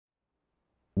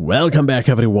Welcome back,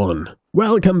 everyone.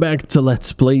 Welcome back to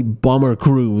Let's Play Bomber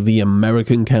Crew, the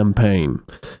American campaign.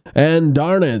 And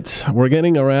darn it, we're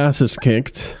getting our asses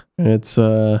kicked. It's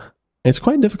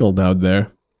quite difficult out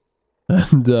there.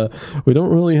 And we don't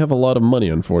really have a lot of money,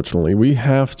 unfortunately. We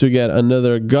have to get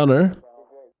another gunner.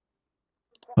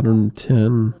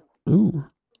 110. Ooh.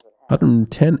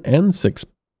 110 and 6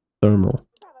 thermal.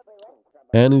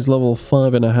 And he's level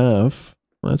 5.5.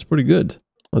 That's pretty good.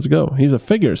 Let's go. He's a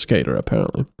figure skater,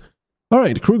 apparently.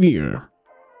 Alright, crew gear.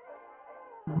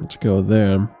 Let's go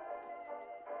there.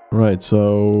 Alright,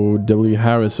 so W.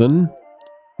 Harrison.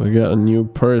 We got a new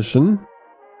person.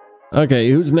 Okay,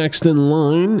 who's next in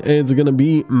line? It's gonna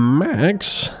be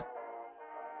Max.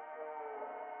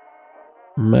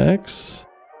 Max?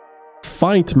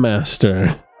 Fight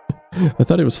Master. I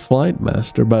thought it was Flight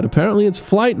Master, but apparently it's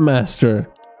Flight Master.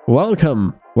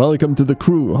 Welcome. Welcome to the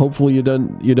crew. Hopefully you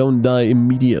don't die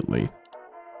immediately.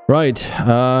 Right.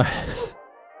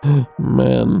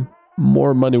 Man,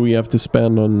 more money we have to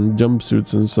spend on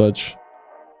jumpsuits and such.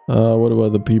 What do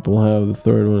other people have? The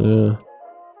third one, yeah.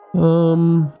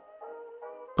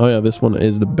 Oh yeah, this one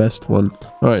is the best one.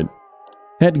 All right.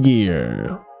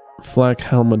 Headgear. Flak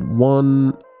helmet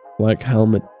 1, flak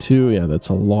helmet 2. Yeah, that's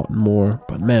a lot more,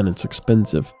 but man, it's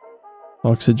expensive.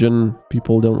 Oxygen,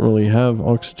 people don't really have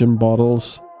oxygen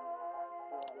bottles.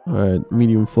 Alright,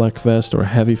 medium flak vest or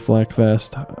heavy flak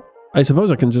vest. I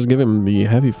suppose I can just give him the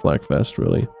heavy flak vest,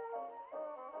 really.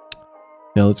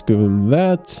 Yeah, let's give him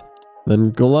that. Then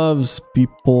gloves,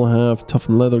 people have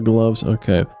toughened leather gloves.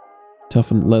 Okay,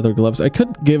 toughened leather gloves. I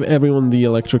could give everyone the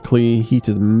electrically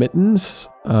heated mittens,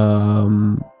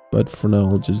 but for now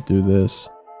I'll just do this.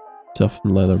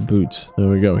 Toughened leather boots. There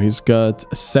we go. He's got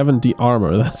 70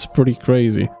 armor. That's pretty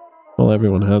crazy. Well,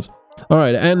 everyone has.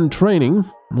 Alright, and training.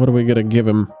 What are we gonna give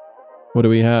him? What do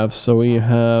we have? So we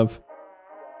have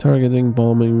targeting,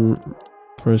 bombing,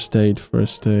 first aid,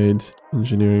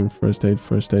 engineering, first aid.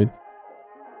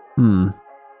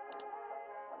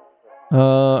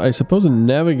 I suppose a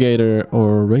navigator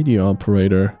or radio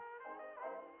operator.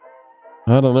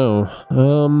 I don't know.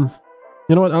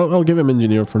 You know what? I'll give him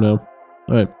engineer for now.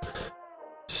 Alright,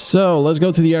 so let's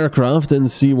go to the aircraft and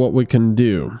see what we can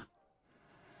do.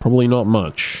 Probably not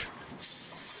much.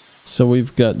 So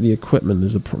we've got the equipment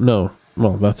is no,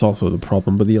 well, that's also the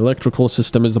problem, but the electrical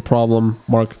system is the problem.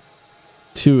 Mark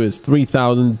 2 is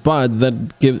 3,000, but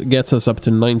that gets us up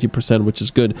to 90%, which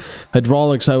is good.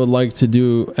 Hydraulics I would like to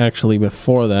do actually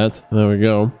before that. There we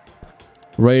go.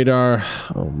 Radar,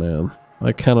 oh man,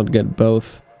 I cannot get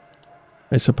both.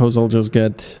 I suppose I'll just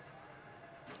get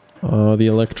the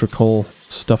electrical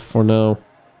stuff for now.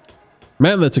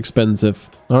 Man, that's expensive.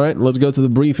 Alright, let's go to the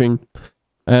briefing.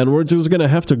 And we're just gonna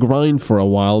have to grind for a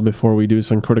while before we do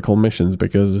some critical missions,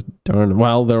 because darn,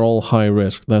 well, they're all high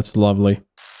risk. That's lovely.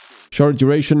 Short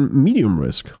duration, medium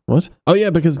risk. What? Oh yeah,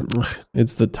 because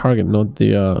it's the target, not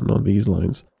these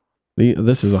lines.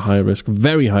 This is a high risk,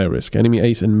 very high risk. Enemy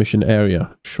ace in mission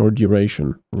area. Short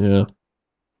duration. Yeah.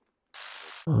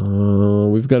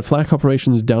 We've got flak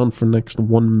operations down for next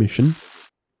one mission.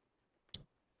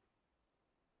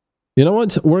 You know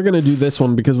what? We're gonna do this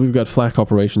one because we've got flak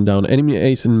operation down. Enemy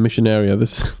ace in mission area.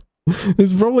 This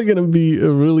is probably gonna be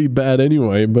really bad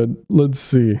anyway, but let's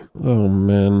see. Oh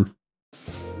man.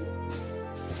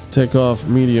 Take off,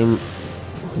 medium,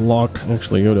 lock.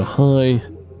 Actually, go to high.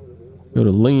 Go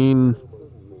to lean.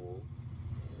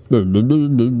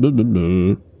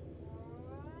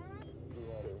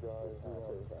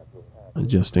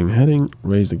 Adjusting heading,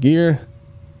 raise the gear.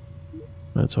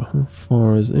 That's how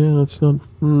far is, yeah, it's not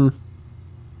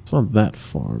that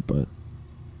far, but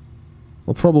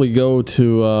we'll probably go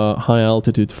to high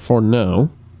altitude for now.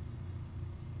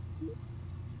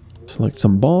 Select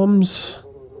some bombs,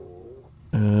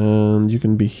 and you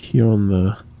can be here on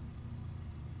the...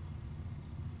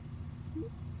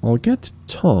 I'll get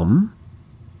Tom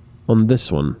on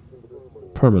this one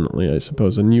permanently, I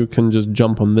suppose, and you can just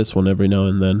jump on this one every now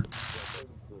and then.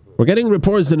 We're getting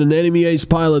reports that an enemy ace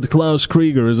pilot, Klaus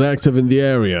Krieger, is active in the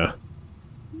area.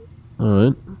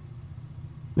 Alright.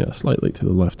 Yeah, slightly to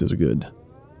the left is good.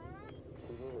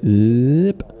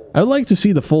 Yep. I would like to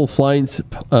see the full flight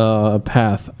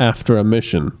path after a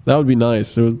mission. That would be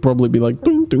nice. It would probably be like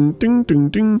ding ding ding ding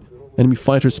ding. Enemy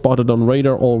fighter spotted on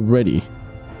radar already.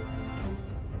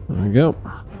 There we go.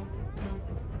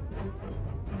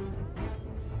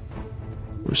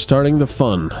 We're starting the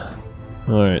fun.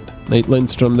 Alright, Nate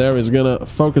Lindstrom there is gonna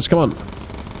focus. Come on.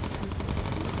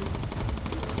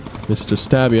 Mr.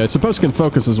 Stabby, I suppose can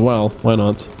focus as well. Why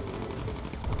not?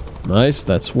 Nice,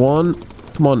 that's one.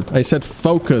 Come on, I said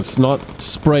focus, not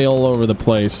spray all over the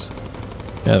place.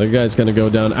 Yeah, the guy's gonna go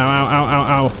down. Ow, ow, ow,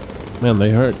 ow, ow. Man, they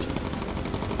hurt.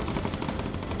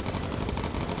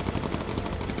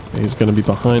 He's gonna be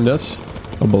behind us.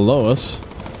 Or below us.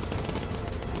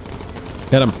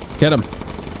 Get him. Get him.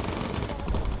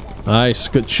 Nice.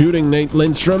 Good shooting, Nate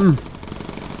Lindstrom.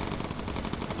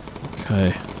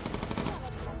 Okay.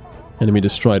 Enemy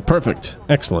destroyed. Perfect.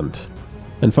 Excellent.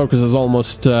 And focus is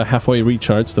almost halfway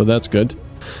recharged, so that's good.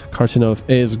 Kartinov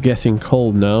is getting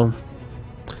cold now.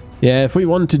 Yeah, if we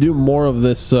want to do more of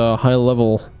this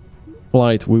high-level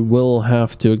flight, we will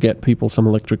have to get people some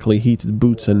electrically heated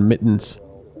boots and mittens.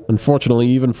 Unfortunately,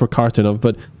 even for Kartinov,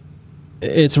 but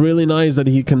it's really nice that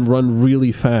he can run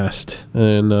really fast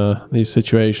in these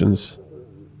situations.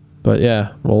 But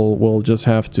yeah, we'll just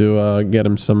have to get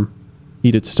him some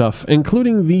heated stuff,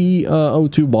 including the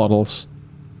O2 bottles.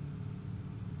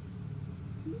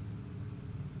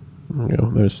 There we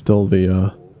go. There's still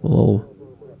the little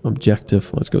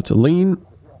objective. Let's go to lean.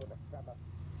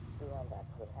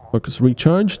 Focus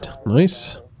recharged.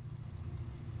 Nice.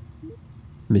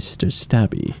 Mr.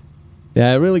 Stabby.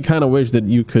 Yeah, I really kind of wish that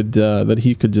you could, that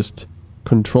he could just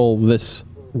control this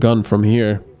gun from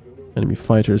here. Enemy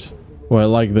fighters. Oh, I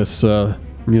like this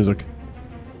music.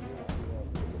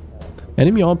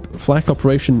 Enemy flak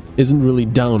operation isn't really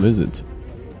down, is it?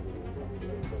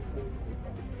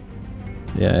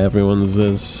 Yeah, everyone's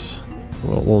is...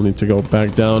 Well, we'll need to go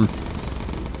back down.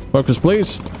 Focus,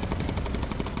 please.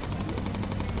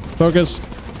 Focus.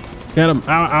 Get him.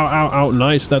 Ow, ow, ow, ow.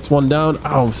 Nice, that's one down.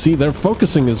 Oh, see, they're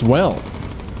focusing as well.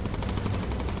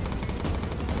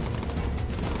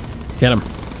 Get him.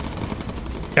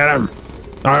 Get him.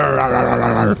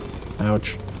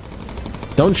 Ouch.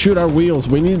 Don't shoot our wheels.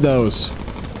 We need those.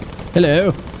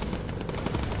 Hello.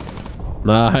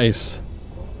 Nice.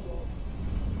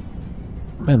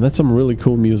 Man, that's some really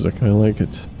cool music. I like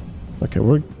it. Okay,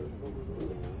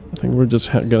 I think we're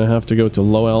just gonna have to go to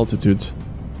low altitude.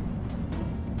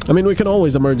 I mean, we can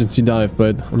always emergency dive,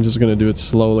 but I'm just gonna do it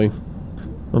slowly.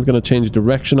 I'm gonna change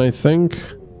direction, I think.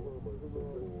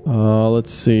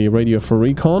 Let's see. Radio for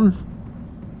recon.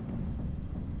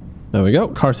 There we go.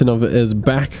 Kartinov is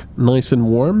back nice and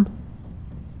warm.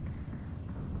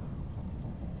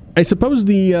 I suppose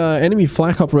the enemy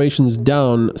flak operations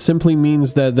down simply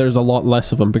means that there's a lot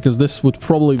less of them, because this would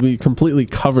probably be completely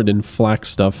covered in flak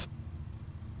stuff.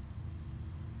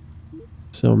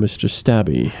 So, Mr.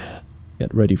 Stabby,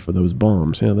 get ready for those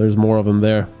bombs. Yeah, there's more of them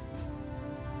there.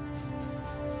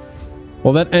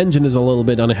 Well, that engine is a little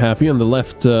bit unhappy on the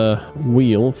left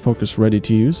wheel. Focus ready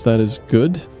to use. That is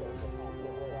good.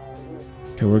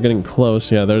 Okay, we're getting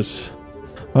close. Yeah, there's...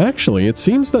 Well, actually, it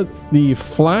seems that the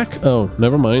flak... Oh,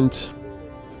 never mind.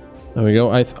 There we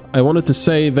go. I wanted to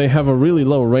say they have a really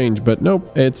low range, but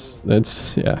nope. It's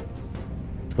yeah.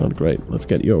 It's not great. Let's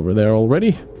get you over there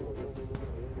already.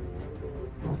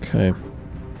 Okay.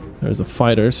 There's the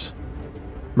fighters.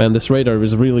 Man, this radar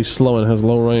is really slow and has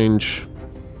low range.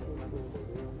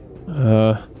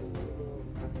 Open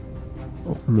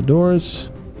the doors.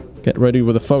 Get ready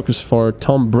with a focus for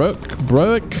Tom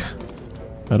Broek.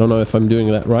 I don't know if I'm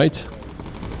doing that right.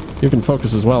 You can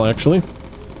focus as well, actually.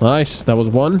 Nice, that was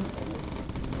one.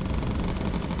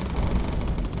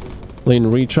 Lean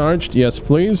recharged. Yes,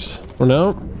 please. For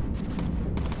now.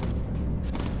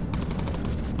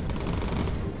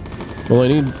 Well,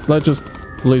 let's just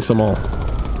release them all.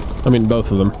 I mean,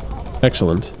 both of them.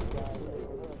 Excellent.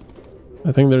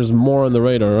 I think there's more on the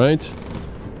radar, right?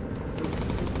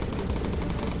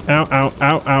 Ow, ow,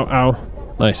 ow, ow, ow.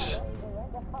 Nice.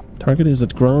 Target is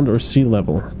at ground or sea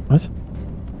level. What?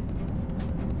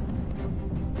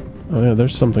 Oh yeah,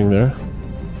 there's something there.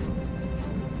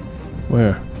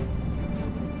 Where?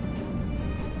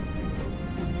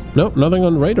 Nope, nothing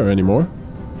on radar anymore.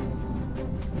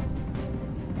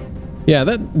 Yeah,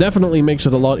 that definitely makes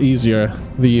it a lot easier,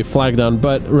 the flag down.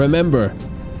 But remember,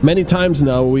 many times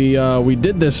now we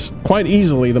did this quite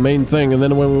easily, the main thing, and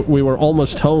then when we were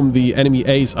almost home, the enemy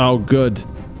ace, oh good,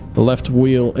 the left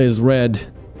wheel is red.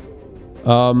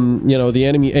 You know, the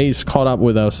enemy ace caught up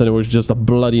with us and it was just a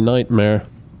bloody nightmare.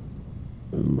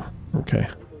 Ooh, okay.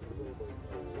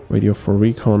 Radio for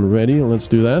recon ready, let's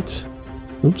do that.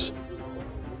 Oops.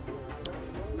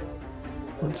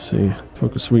 Let's see,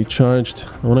 focus recharged.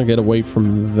 I want to get away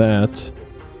from that,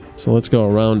 so let's go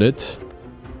around it.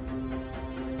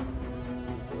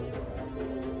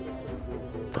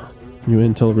 New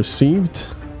intel received.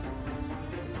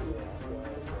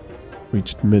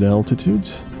 Reached mid-altitude.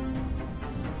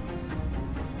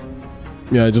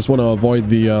 Yeah, I just want to avoid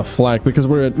the flag because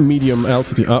we're at medium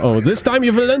altitude. Uh-oh, this time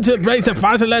you've learned to embrace a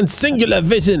Fatherland singular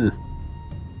vision.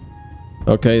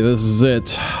 Okay, this is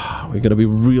it. We gotta be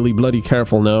really bloody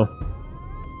careful now.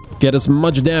 Get as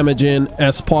much damage in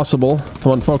as possible.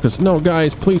 Come on, focus. No,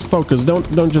 guys, please focus.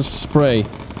 Don't just spray.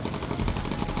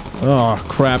 Oh,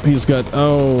 crap. He's got...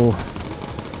 Oh.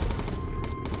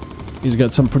 He's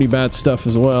got some pretty bad stuff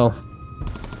as well.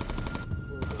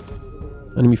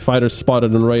 Enemy fighter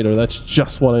spotted on radar. That's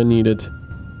just what I needed.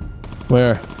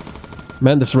 Where?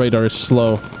 Man, this radar is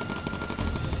slow.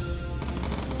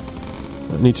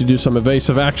 I need to do some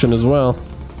evasive action as well.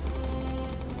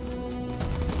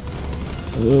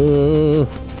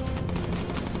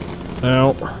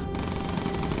 Ow.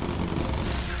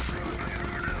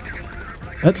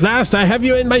 At last, I have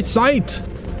you in my sight!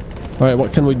 Alright,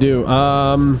 what can we do?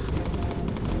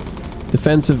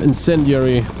 Defensive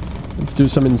incendiary. Let's do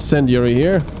some incendiary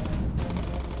here.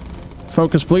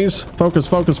 Focus, please. Focus,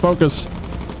 focus, focus.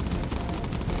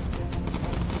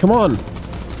 Come on.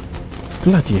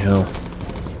 Bloody hell.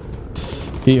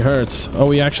 He hurts. Oh,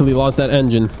 we actually lost that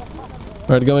engine.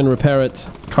 Alright, go and repair it.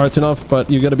 Cart's enough, but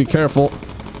you gotta be careful.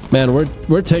 Man,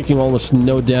 we're taking almost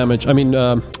no damage. I mean,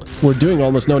 we're doing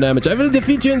almost no damage. I will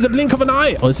defeat you in the blink of an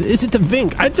eye! Or is it a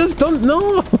wink? I just don't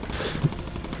know!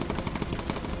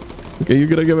 Okay, you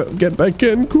gotta get back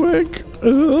in quick!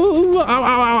 Ow, ow,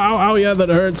 ow, ow, ow, yeah, that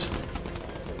hurts.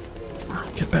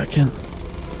 Get back in.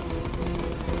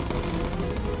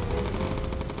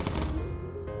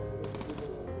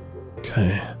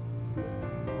 Okay.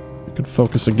 You can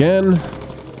focus again.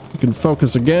 You can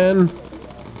focus again.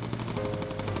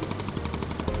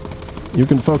 You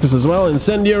can focus as well.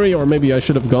 Incendiary, or maybe I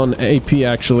should have gone AP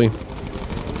actually.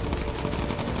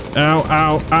 Ow,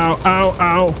 ow, ow, ow,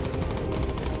 ow.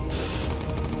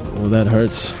 Oh, that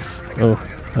hurts. Oh,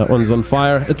 that one's on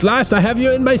fire. At last, I have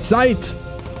you in my sight.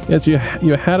 Yes, you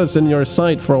had us in your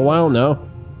sight for a while now.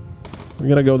 We're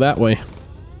gonna go that way.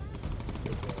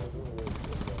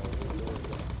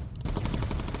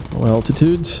 Low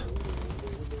altitudes.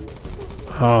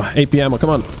 Oh, AP ammo, come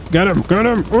on. Get him, get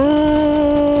him.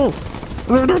 Oh,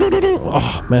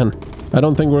 man. I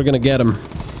don't think we're gonna get him.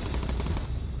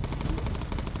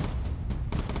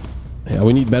 Yeah,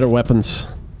 we need better weapons.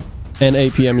 And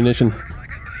AP ammunition.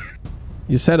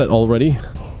 You said it already.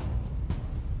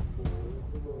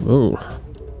 Oh.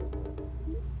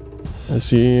 Is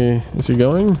he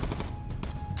going?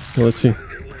 Okay, let's see.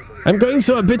 I'm going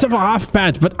so a bit of a half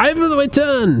patch, but I will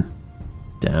return.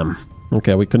 Damn.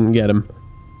 Okay, we couldn't get him.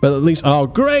 But at least... Oh,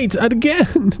 great! And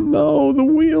again! No, the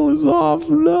wheel is off.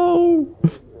 No!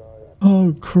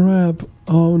 Oh, crap.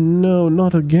 Oh, no,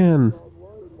 not again.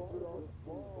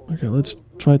 Okay, let's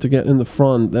try to get in the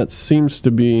front. That seems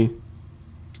to be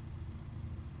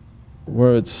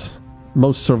where it's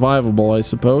most survivable, I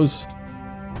suppose.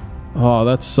 Oh,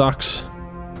 that sucks.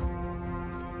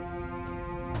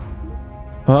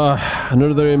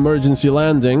 Another emergency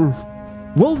landing.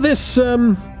 Will this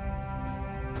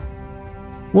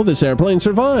airplane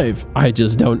survive? I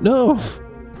just don't know.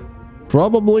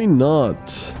 Probably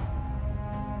not.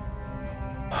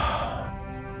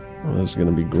 Well, this is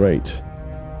gonna be great.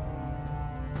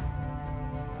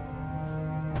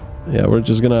 Yeah, we're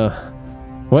just gonna...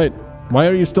 Wait, why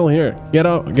are you still here? Get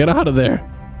out of there.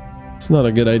 It's not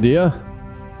a good idea.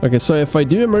 Okay, so if I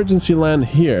do emergency land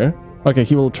here... Okay,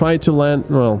 he will try to land...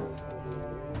 Well,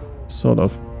 sort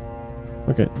of.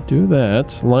 Okay, do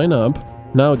that. Line up.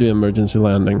 Now do emergency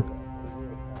landing.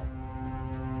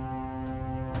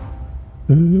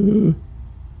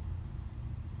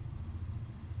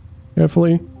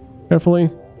 Carefully.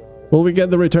 Carefully. Will we get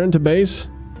the return to base?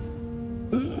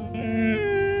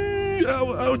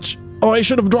 Oh, ouch. Oh, I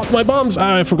should have dropped my bombs.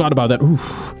 I forgot about that.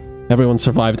 Oof. Everyone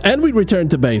survived. And we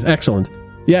returned to base. Excellent.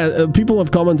 Yeah, people have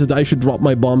commented I should drop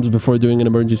my bombs before doing an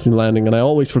emergency landing, and I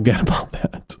always forget about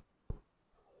that.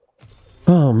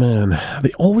 Oh, man.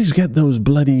 They always get those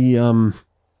bloody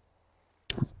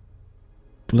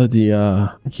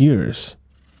gears.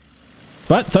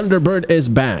 But Thunderbird is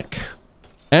back.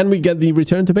 And we get the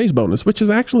return to base bonus, which is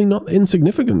actually not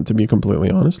insignificant, to be completely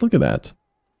honest. Look at that.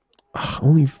 Ugh,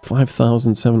 only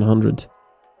 5,700.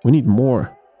 We need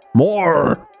more.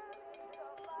 More!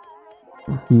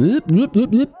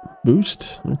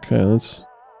 Boost. Okay, let's...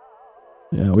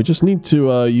 Yeah, we just need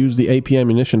to use the AP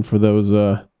ammunition for those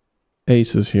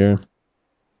aces here.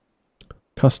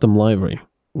 Custom livery.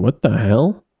 What the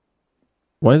hell?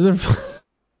 Why is there...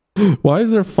 Why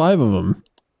is there 5 of them?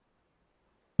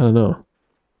 I don't know.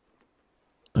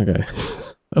 Okay.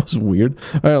 That was weird.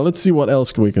 Alright, let's see what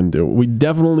else we can do. We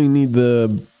definitely need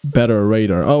the better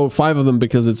radar. Oh, 5 of them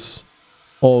because it's...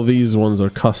 All these ones are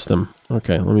custom.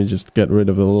 Okay, let me just get rid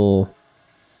of the little...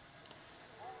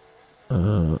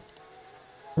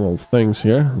 little things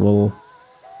here. Little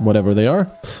whatever they are.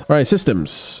 All right,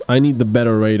 systems. I need the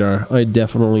better radar. I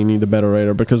definitely need the better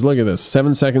radar because look at this.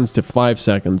 7 seconds to 5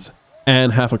 seconds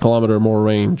and half a kilometer more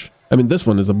range. I mean, this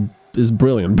one is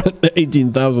brilliant, but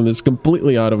 18,000 is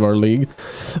completely out of our league.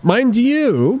 Mind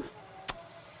you,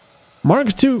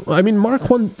 Mark II, I mean, Mark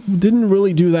 1 didn't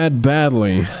really do that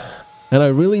badly. And I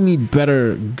really need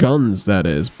better guns, that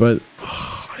is, but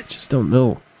I just don't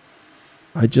know.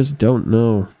 I just don't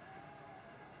know.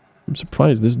 I'm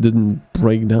surprised this didn't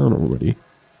break down already.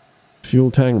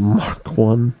 Fuel tank Mark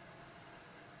 1.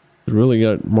 It really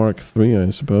got Mark 3, I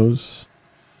suppose.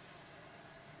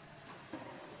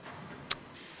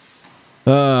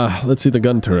 Let's see the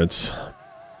gun turrets.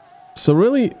 So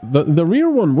really, the rear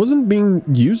one wasn't being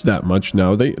used that much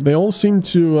now. They all seem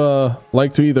to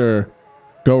like to either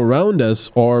go around us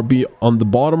or be on the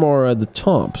bottom or at the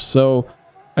top. So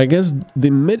I guess the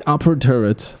mid-upper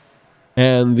turret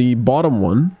and the bottom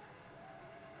one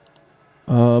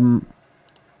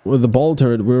with the ball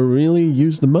turret were really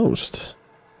used the most.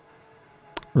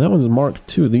 That one's Mark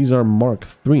II. These are Mark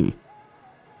III.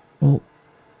 Well,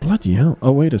 bloody hell.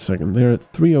 Oh, wait a second. They're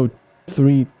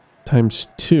 303 times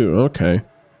 2. Okay.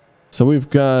 So we've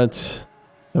got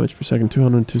damage per second,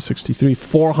 200, 263,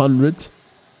 400.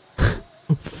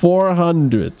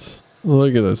 400.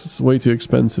 Look at this. It's way too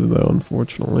expensive though,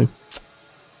 unfortunately.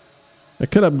 I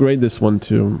could upgrade this one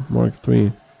to Mark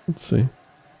III. Let's see.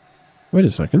 Wait a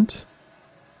second.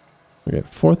 Okay,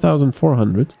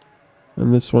 4,400.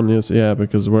 And this one is, yeah,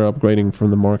 because we're upgrading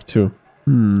from the Mark II.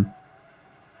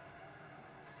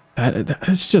 That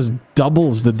just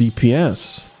doubles the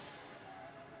DPS.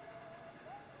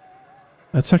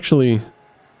 That's actually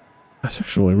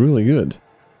really good.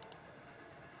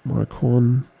 Mark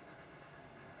 1.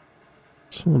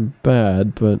 It's not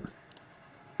bad, but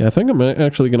yeah, I think I'm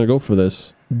actually gonna go for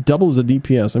this. Doubles the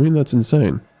DPS. I mean, that's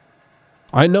insane.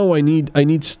 I know I need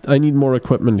more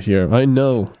equipment here. I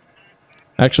know.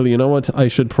 Actually, you know what? I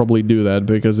should probably do that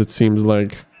because it seems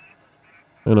like,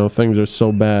 you know, things are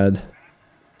so bad.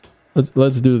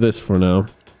 Let's do this for now.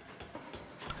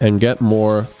 And get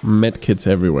more medkits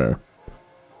everywhere.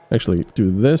 Actually,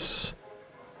 do this.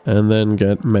 And then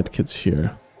get medkits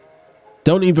here.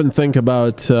 Don't even think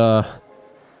about, you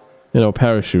know,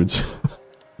 parachutes.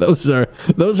 those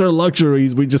are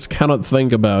luxuries we just cannot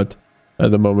think about at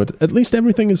the moment. At least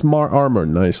everything is more armored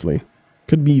nicely.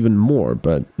 Could be even more,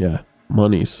 but yeah.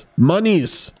 Monies.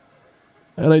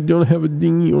 And I don't have a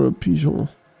dinghy or a pigeon.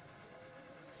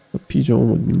 A pigeon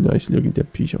would be nice. Look at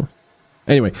that pigeon.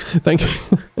 Anyway, thank you.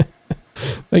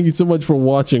 Thank you so much for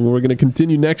watching. We're going to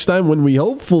continue next time when we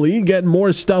hopefully get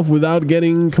more stuff without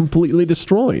getting completely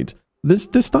destroyed.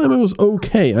 This time it was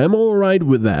okay. I'm alright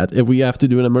with that if we have to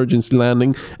do an emergency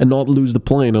landing and not lose the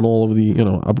plane and all of the, you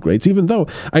know, upgrades. Even though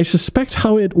I suspect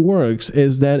how it works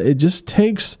is that it just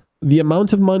takes the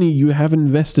amount of money you have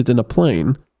invested in a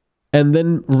plane and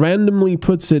then randomly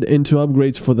puts it into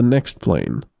upgrades for the next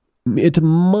plane. It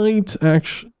might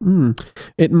actually...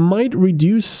 it might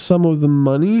reduce some of the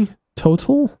money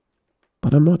total,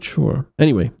 but I'm not sure.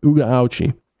 Anyway, Uga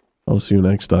Ouchie. I'll see you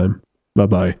next time.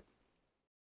 Bye-bye.